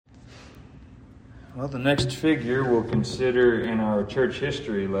Well, the next figure we'll consider in our church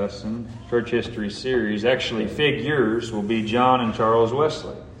history lesson, church history series, actually figures, will be John and Charles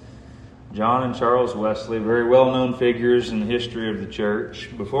Wesley. John and Charles Wesley, very well-known figures in the history of the church.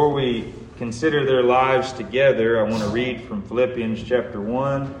 Before we consider their lives together, I want to read from Philippians chapter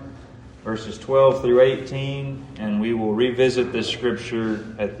 1, verses 12 through 18, and we will revisit this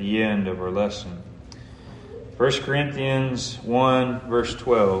scripture at the end of our lesson. 1 Corinthians 1, verse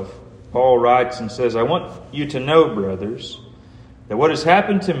 12. Paul writes and says, I want you to know, brothers, that what has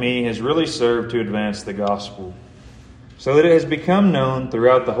happened to me has really served to advance the gospel, so that it has become known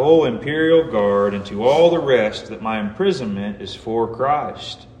throughout the whole imperial guard and to all the rest that my imprisonment is for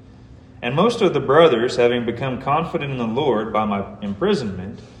Christ. And most of the brothers, having become confident in the Lord by my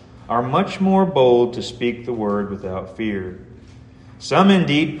imprisonment, are much more bold to speak the word without fear. Some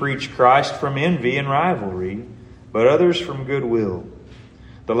indeed preach Christ from envy and rivalry, but others from goodwill.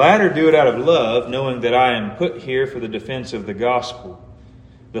 The latter do it out of love, knowing that I am put here for the defense of the gospel.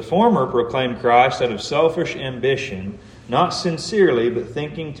 The former proclaim Christ out of selfish ambition, not sincerely, but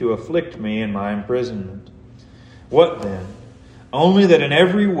thinking to afflict me in my imprisonment. What then? Only that in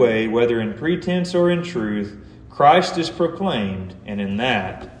every way, whether in pretense or in truth, Christ is proclaimed, and in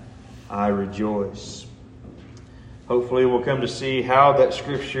that I rejoice. Hopefully we'll come to see how that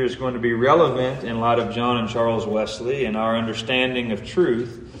scripture is going to be relevant in light of John and Charles Wesley and our understanding of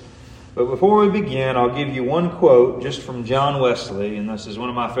truth. But before we begin, I'll give you one quote just from John Wesley, and this is one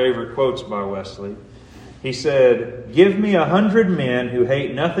of my favorite quotes by Wesley. He said, "Give me 100 men who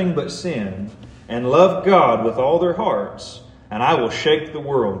hate nothing but sin and love God with all their hearts, and I will shake the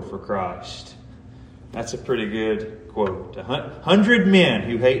world for Christ." That's a pretty good quote. 100 men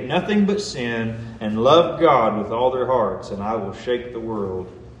who hate nothing but sin and love God with all their hearts, and I will shake the world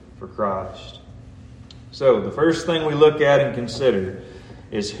for Christ. So, the first thing we look at and consider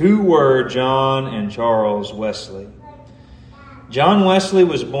is who were John and Charles Wesley. John Wesley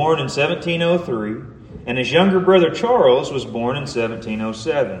was born in 1703, and his younger brother Charles was born in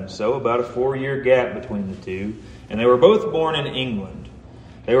 1707, so about a 4-year gap between the two, and they were both born in England.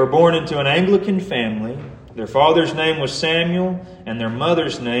 They were born into an Anglican family. Their father's name was Samuel, and their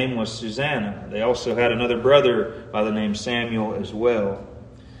mother's name was Susanna. They also had another brother by the name Samuel as well.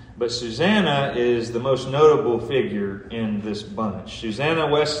 But Susanna is the most notable figure in this bunch. Susanna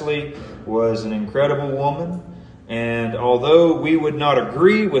Wesley was an incredible woman, and although we would not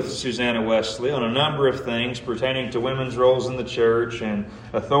agree with Susanna Wesley on a number of things pertaining to women's roles in the church and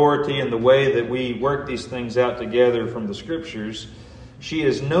authority and the way that we work these things out together from the Scriptures, she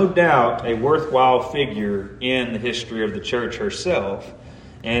is no doubt a worthwhile figure in the history of the church herself.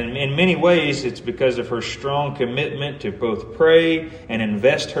 And in many ways, it's because of her strong commitment to both pray and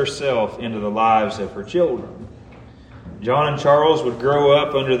invest herself into the lives of her children. John and Charles would grow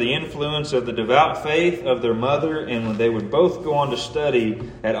up under the influence of the devout faith of their mother, and they would both go on to study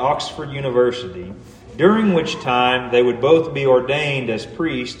at Oxford University, during which time they would both be ordained as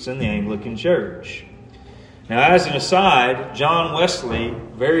priests in the Anglican Church. Now, as an aside, John Wesley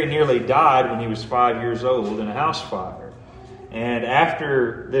very nearly died when he was 5 years old in a house fire. And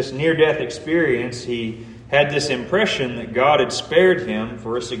after this near-death experience, he had this impression that God had spared him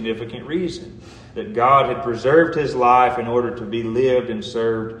for a significant reason, that God had preserved his life in order to be lived and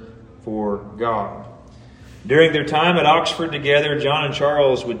served for God. During their time at Oxford together, John and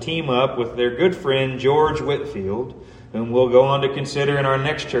Charles would team up with their good friend George Whitefield, whom we'll go on to consider in our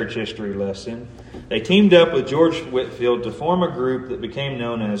next church history lesson. They teamed up with George Whitefield to form a group that became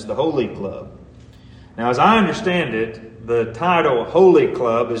known as the Holy Club. Now, as I understand it, the title Holy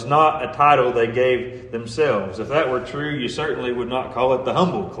Club is not a title they gave themselves. If that were true, you certainly would not call it the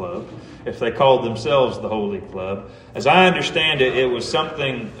Humble Club if they called themselves the Holy Club. As I understand it, it was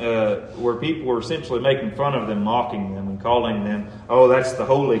something where people were essentially making fun of them, mocking them, and calling them, oh, that's the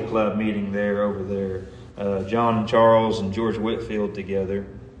Holy Club meeting there over there. John and Charles and George Whitefield together.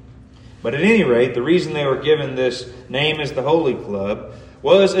 But at any rate, the reason they were given this name as the Holy Club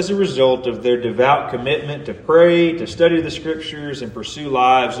was as a result of their devout commitment to pray, to study the Scriptures, and pursue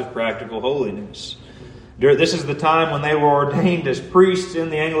lives of practical holiness. This is the time when they were ordained as priests in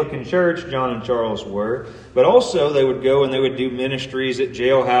the Anglican Church, John and Charles were, but also they would go and they would do ministries at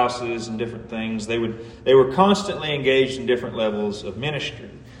jailhouses and different things. They were constantly engaged in different levels of ministry.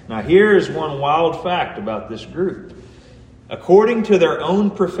 Now, here is one wild fact about this group. According to their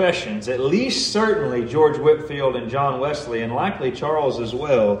own professions, at least certainly George Whitefield and John Wesley, and likely Charles as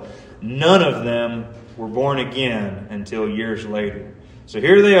well, none of them were born again until years later. So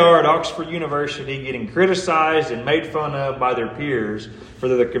here they are at Oxford University getting criticized and made fun of by their peers for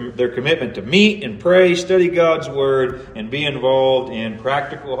their commitment to meet and pray, study God's Word, and be involved in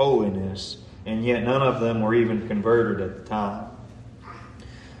practical holiness. and yet none of them were even converted at the time.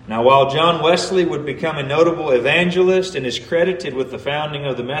 Now, while John Wesley would become a notable evangelist and is credited with the founding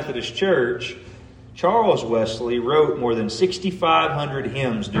of the Methodist Church, Charles Wesley wrote more than 6,500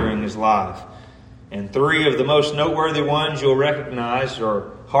 hymns during his life. And three of the most noteworthy ones you'll recognize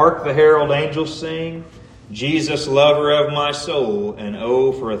are Hark the Herald Angels Sing, Jesus, Lover of My Soul, and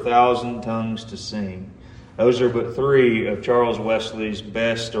Oh, for 1,000 Tongues to Sing. Those are but three of Charles Wesley's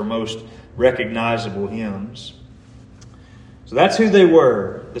best or most recognizable hymns. So that's who they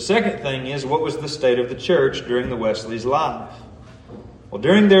were. The second thing is, what was the state of the church during the Wesley's life? Well,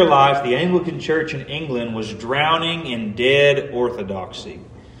 during their life, the Anglican Church in England was drowning in dead orthodoxy.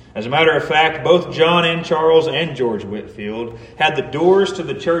 As a matter of fact, both John and Charles and George Whitefield had the doors to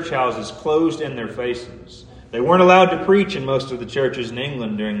the church houses closed in their faces. They weren't allowed to preach in most of the churches in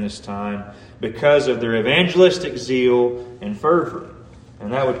England during this time because of their evangelistic zeal and fervor.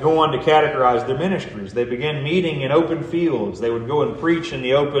 And that would go on to categorize their ministries. They began meeting in open fields. They would go and preach in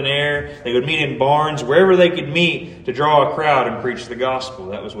the open air. They would meet in barns, wherever they could meet to draw a crowd and preach the gospel.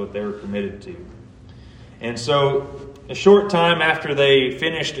 That was what they were committed to. And so, a short time after they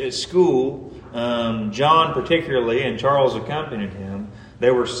finished at school, John particularly, and Charles accompanied him, they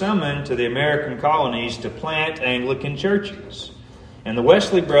were summoned to the American colonies to plant Anglican churches. And the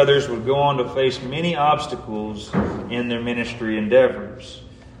Wesley brothers would go on to face many obstacles in their ministry endeavors.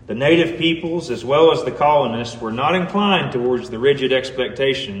 The native peoples, as well as the colonists, were not inclined towards the rigid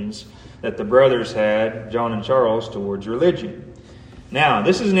expectations that the brothers had, John and Charles, towards religion. Now,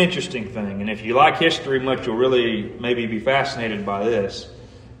 this is an interesting thing, and if you like history much, you'll really maybe be fascinated by this.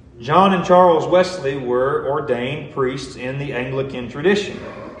 John and Charles Wesley were ordained priests in the Anglican tradition.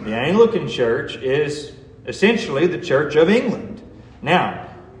 The Anglican Church is essentially the Church of England. Now,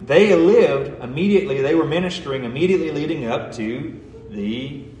 they were ministering immediately leading up to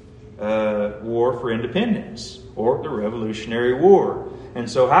the War for Independence, or the Revolutionary War. And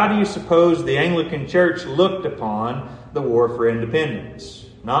so how do you suppose the Anglican Church looked upon the War for Independence?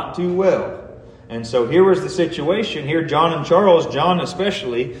 Not too well. And so here was the situation. Here John and Charles, John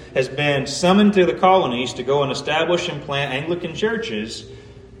especially, has been summoned to the colonies to go and establish and plant Anglican churches.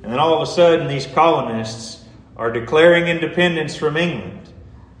 And then all of a sudden these colonists are declaring independence from England.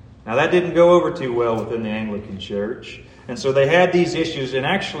 Now that didn't go over too well within the Anglican Church. And so they had these issues, and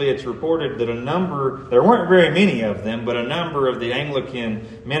actually it's reported that there weren't very many of them, but a number of the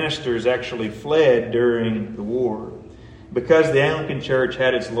Anglican ministers actually fled during the war because the Anglican Church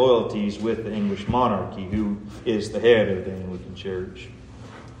had its loyalties with the English monarchy, who is the head of the Anglican Church.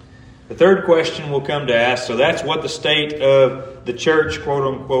 The third question we'll come to ask, so that's what the state of the church, quote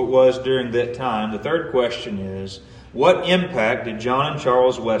unquote, was during that time. The third question is, what impact did John and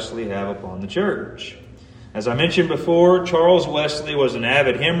Charles Wesley have upon the church? As I mentioned before, Charles Wesley was an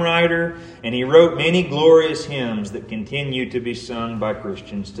avid hymn writer, and he wrote many glorious hymns that continue to be sung by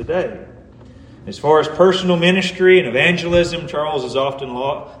Christians today. As far as personal ministry and evangelism, Charles is often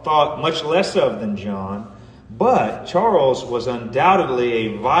thought much less of than John. But Charles was undoubtedly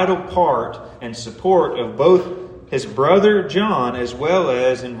a vital part and support of both his brother John as well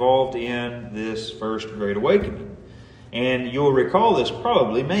as involved in this first Great Awakening. And you'll recall this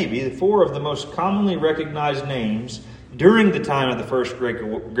probably, maybe, four of the most commonly recognized names during the time of the first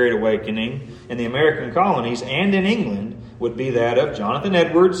Great Awakening in the American colonies and in England would be that of Jonathan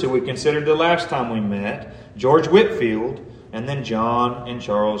Edwards, who we considered the last time we met, George Whitefield, and then John and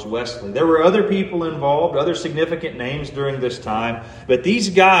Charles Wesley. There were other people involved, other significant names during this time, but these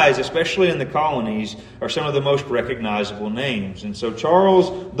guys, especially in the colonies, are some of the most recognizable names. And so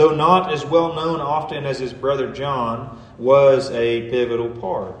Charles, though not as well known often as his brother John, was a pivotal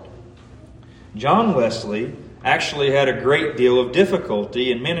part. John Wesley actually had a great deal of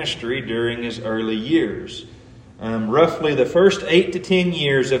difficulty in ministry during his early years. Roughly the first 8 to 10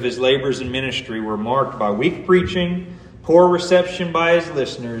 years of his labors in ministry were marked by weak preaching, poor reception by his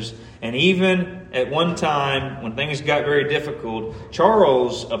listeners, and even at one time, when things got very difficult,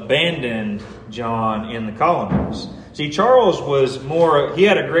 Charles abandoned John in the colonies. See, Charles he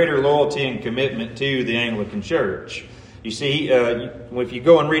had a greater loyalty and commitment to the Anglican Church. You see, if you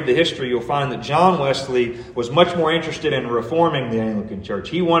go and read the history, you'll find that John Wesley was much more interested in reforming the Anglican Church.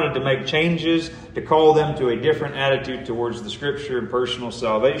 He wanted to make changes to call them to a different attitude towards the Scripture and personal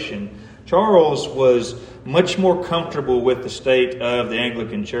salvation. Charles was much more comfortable with the state of the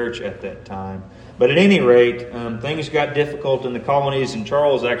Anglican Church at that time. But at any rate, things got difficult in the colonies, and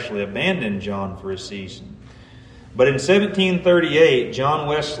Charles actually abandoned John for a season. But in 1738, John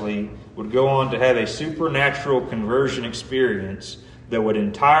Wesley would go on to have a supernatural conversion experience that would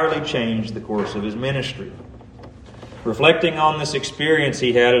entirely change the course of his ministry. Reflecting on this experience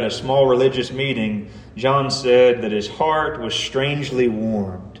he had at a small religious meeting, John said that his heart was strangely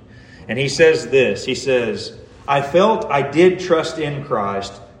warmed. And he says this, he says, "I felt I did trust in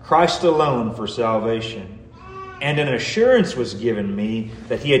Christ, Christ alone for salvation. And an assurance was given me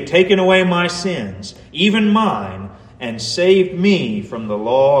that he had taken away my sins, even mine, and saved me from the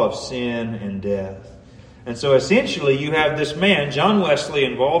law of sin and death." And so essentially you have this man, John Wesley,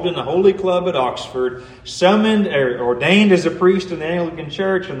 involved in the Holy Club at Oxford, summoned or ordained as a priest in the Anglican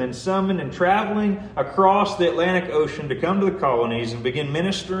Church, and then summoned and traveling across the Atlantic Ocean to come to the colonies and begin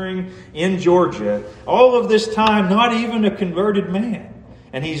ministering in Georgia. All of this time, not even a converted man.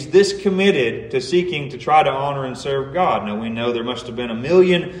 And he's this committed to seeking to try to honor and serve God. Now we know there must have been a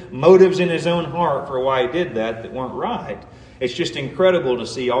million motives in his own heart for why he did that weren't right. It's just incredible to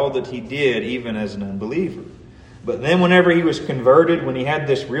see all that he did, even as an unbeliever. But then whenever he was converted, when he had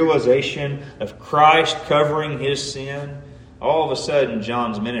this realization of Christ covering his sin, all of a sudden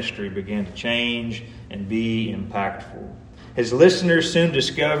John's ministry began to change and be impactful. His listeners soon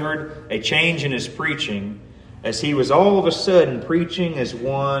discovered a change in his preaching, as he was all of a sudden preaching as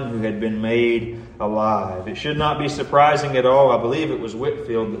one who had been made alive. It should not be surprising at all. I believe it was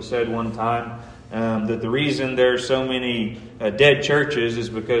Whitefield that said one time that the reason there are so many dead churches is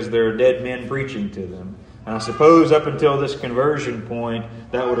because there are dead men preaching to them. And I suppose up until this conversion point,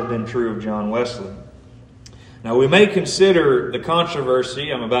 that would have been true of John Wesley. Now we may consider the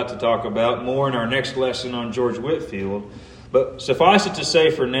controversy I'm about to talk about more in our next lesson on George Whitefield, but suffice it to say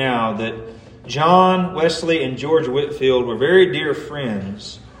for now that John Wesley and George Whitefield were very dear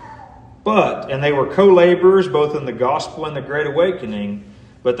friends, and they were co-laborers both in the gospel and the Great Awakening,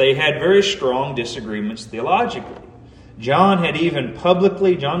 but they had very strong disagreements theologically. John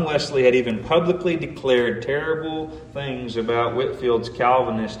Wesley had even publicly declared terrible things about Whitefield's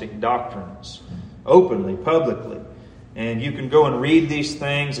Calvinistic doctrines, openly, publicly. And you can go and read these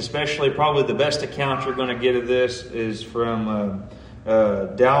things, especially probably the best account you're going to get of this is from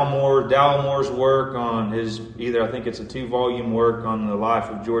Dalmore's work on I think it's a 2-volume work on the life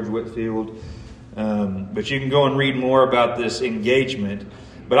of George Whitefield. But you can go and read more about this engagement.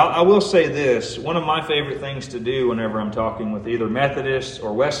 But I will say this, one of my favorite things to do whenever I'm talking with either Methodists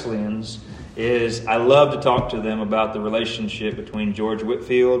or Wesleyans is I love to talk to them about the relationship between George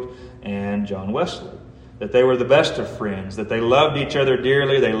Whitefield and John Wesley. That they were the best of friends, that they loved each other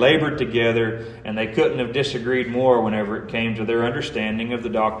dearly, they labored together, and they couldn't have disagreed more whenever it came to their understanding of the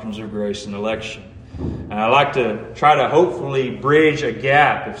doctrines of grace and election. And I like to try to hopefully bridge a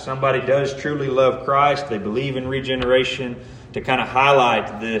gap. If somebody does truly love Christ, they believe in regeneration, to kind of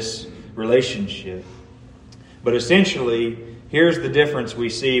highlight this relationship. But essentially, here's the difference we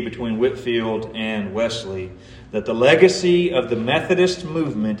see between Whitefield and Wesley, that the legacy of the Methodist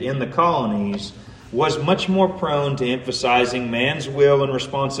movement in the colonies was much more prone to emphasizing man's will and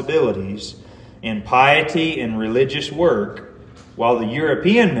responsibilities in piety and religious work, while the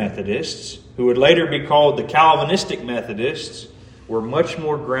European Methodists, who would later be called the Calvinistic Methodists, were much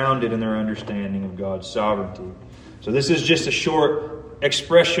more grounded in their understanding of God's sovereignty. So this is just a short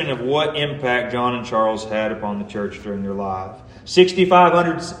expression of what impact John and Charles had upon the church during their life.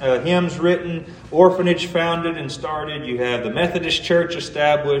 6,500 hymns written, orphanage founded and started. You have the Methodist Church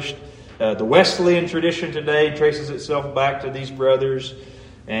established. The Wesleyan tradition today traces itself back to these brothers.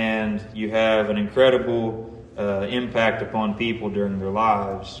 And you have an incredible impact upon people during their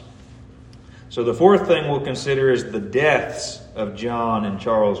lives. So the fourth thing we'll consider is the deaths of John and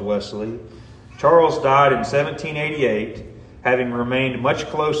Charles Wesley. Charles died in 1788, having remained much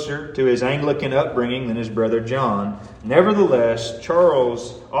closer to his Anglican upbringing than his brother John. Nevertheless,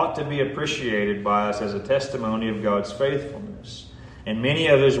 Charles ought to be appreciated by us as a testimony of God's faithfulness. And many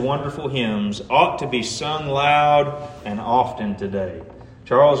of his wonderful hymns ought to be sung loud and often today.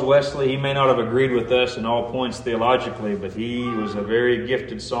 Charles Wesley, he may not have agreed with us in all points theologically, but he was a very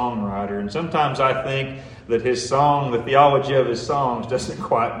gifted songwriter. And sometimes I think that his song, the theology of his songs, doesn't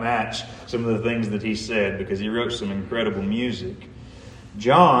quite match some of the things that he said, because he wrote some incredible music.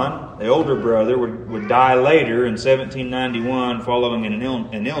 John, the older brother, would die later in 1791 following an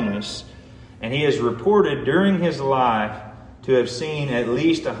illness, and he is reported during his life to have seen at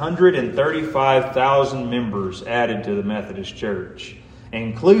least 135,000 members added to the Methodist Church,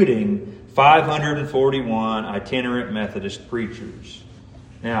 including 541 itinerant Methodist preachers.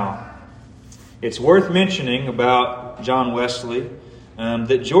 Now, it's worth mentioning about John Wesley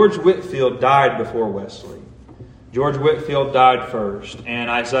that George Whitefield died before Wesley. George Whitefield died first. And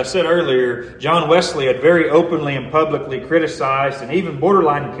as I said earlier, John Wesley had very openly and publicly criticized and even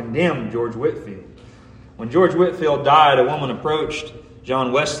borderline condemned George Whitefield. When George Whitefield died, a woman approached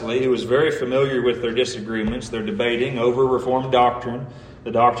John Wesley, who was very familiar with their disagreements. They're debating over Reformed doctrine,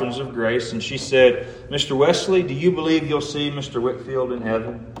 the doctrines of grace. And she said, "Mr. Wesley, do you believe you'll see Mr. Whitfield in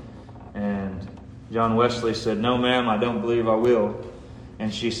heaven?" And John Wesley said, "No, ma'am, I don't believe I will."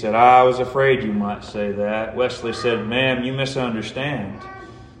 And she said, "I was afraid you might say that." Wesley said, "Ma'am, you misunderstand."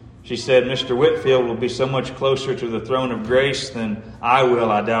 She said, "Mr. Whitfield will be so much closer to the throne of grace than I will.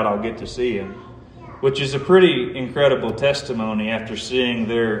 I doubt I'll get to see him." Which is a pretty incredible testimony after seeing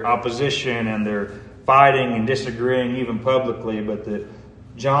their opposition and their fighting and disagreeing even publicly, but that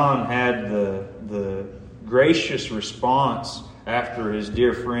John had the gracious response after his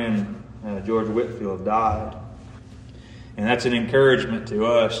dear friend George Whitfield died. And that's an encouragement to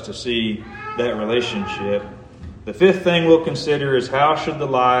us to see that relationship. The fifth thing we'll consider is how should the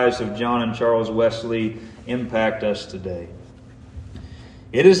lives of John and Charles Wesley impact us today?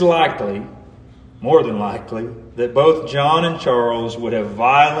 It is likely, more than likely, that both John and Charles would have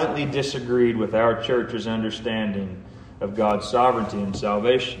violently disagreed with our church's understanding of God's sovereignty and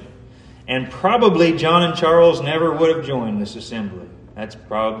salvation. And probably John and Charles never would have joined this assembly. That's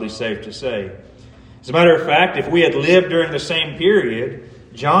probably safe to say. As a matter of fact, if we had lived during the same period,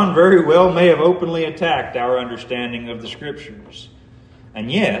 John very well may have openly attacked our understanding of the Scriptures. And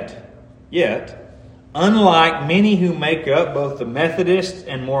yet, unlike many who make up both the Methodist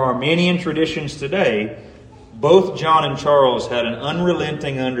and more Arminian traditions today, both John and Charles had an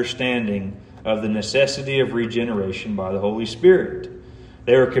unrelenting understanding of the necessity of regeneration by the Holy Spirit.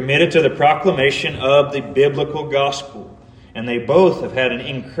 They were committed to the proclamation of the biblical gospel, and they both have had an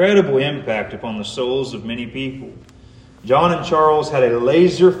incredible impact upon the souls of many people. John and Charles had a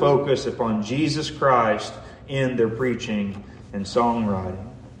laser focus upon Jesus Christ in their preaching and songwriting.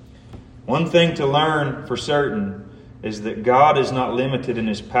 One thing to learn for certain is that God is not limited in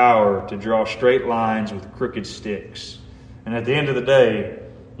His power to draw straight lines with crooked sticks. And at the end of the day,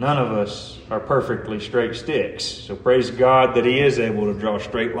 none of us are perfectly straight sticks. So praise God that He is able to draw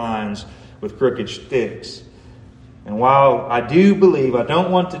straight lines with crooked sticks. And while I do believe, I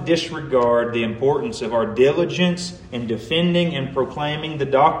don't want to disregard the importance of our diligence in defending and proclaiming the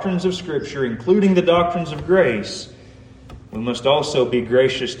doctrines of Scripture, including the doctrines of grace, we must also be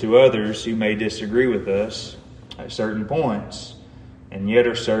gracious to others who may disagree with us at certain points, and yet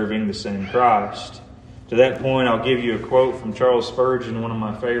are serving the same Christ. To that point, I'll give you a quote from Charles Spurgeon, one of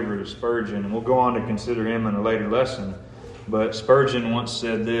my favorite of Spurgeon, and we'll go on to consider him in a later lesson. But Spurgeon once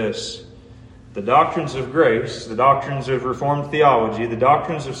said this: "The doctrines of grace, the doctrines of Reformed theology, the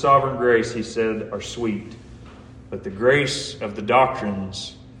doctrines of sovereign grace," he said, "are sweet. But the grace of the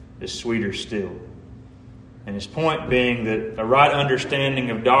doctrines is sweeter still." And his point being that a right understanding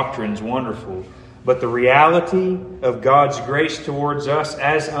of doctrine is wonderful, but the reality of God's grace towards us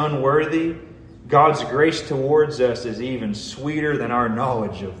as unworthy, God's grace towards us is even sweeter than our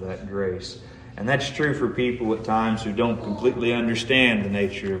knowledge of that grace. And that's true for people at times who don't completely understand the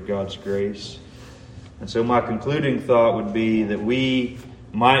nature of God's grace. And so my concluding thought would be that we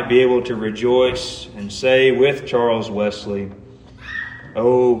might be able to rejoice and say with Charles Wesley,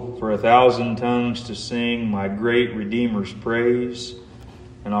 "Oh, for 1,000 tongues to sing my great Redeemer's praise."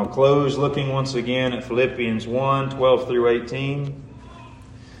 And I'll close looking once again at Philippians 1:12 through 18.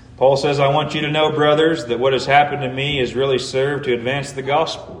 Paul says, "I want you to know, brothers, that what has happened to me has really served to advance the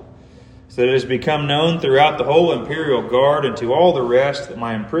gospel, so that it has become known throughout the whole imperial guard and to all the rest that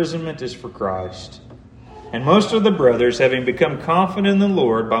my imprisonment is for Christ. And most of the brothers, having become confident in the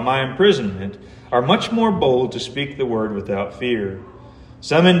Lord by my imprisonment, are much more bold to speak the word without fear.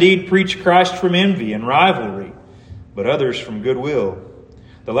 Some indeed preach Christ from envy and rivalry, but others from goodwill.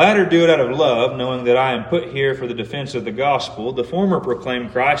 The latter do it out of love, knowing that I am put here for the defense of the gospel. The former proclaim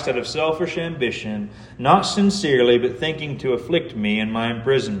Christ out of selfish ambition, not sincerely, but thinking to afflict me in my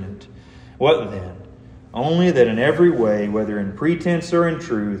imprisonment. What then? Only that in every way, whether in pretense or in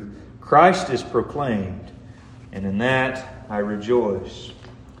truth, Christ is proclaimed, and in that I rejoice."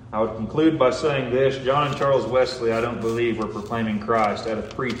 I would conclude by saying this: John and Charles Wesley, I don't believe, were proclaiming Christ out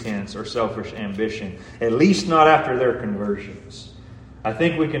of pretense or selfish ambition, at least not after their conversions. I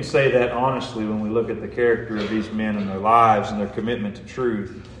think we can say that honestly when we look at the character of these men and their lives and their commitment to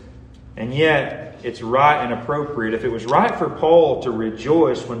truth. And yet, it's right and appropriate. If it was right for Paul to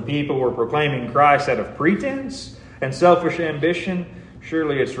rejoice when people were proclaiming Christ out of pretense and selfish ambition,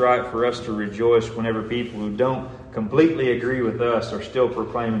 surely it's right for us to rejoice whenever people who don't completely agree with us are still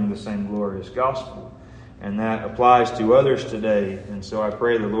proclaiming the same glorious gospel. And that applies to others today. And so I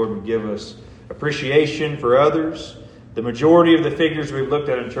pray the Lord would give us appreciation for others. The majority of the figures we've looked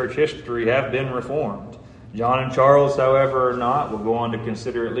at in church history have been Reformed. John and Charles, however, are not. We'll go on to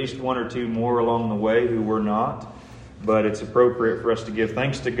consider at least one or two more along the way who were not. but it's appropriate for us to give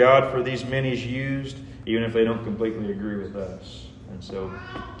thanks to God for these men He's used, even if they don't completely agree with us. And so,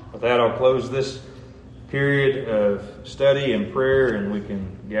 with that, I'll close this period of study and prayer, and we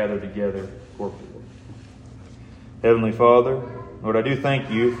can gather together corporately. Heavenly Father, Lord, I do thank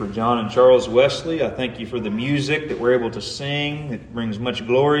You for John and Charles Wesley. I thank You for the music that we're able to sing. It brings much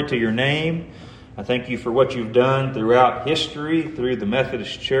glory to Your name. I thank You for what You've done throughout history, through the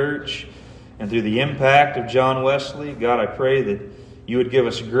Methodist Church, and through the impact of John Wesley. God, I pray that You would give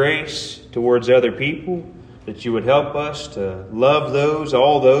us grace towards other people, that You would help us to love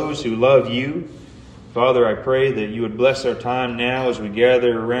all those who love You. Father, I pray that You would bless our time now as we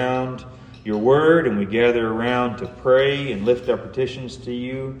gather around Your Word and we gather around to pray and lift our petitions to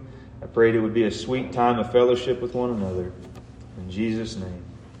You. I pray that it would be a sweet time of fellowship with one another. In Jesus' name,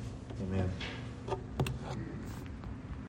 amen.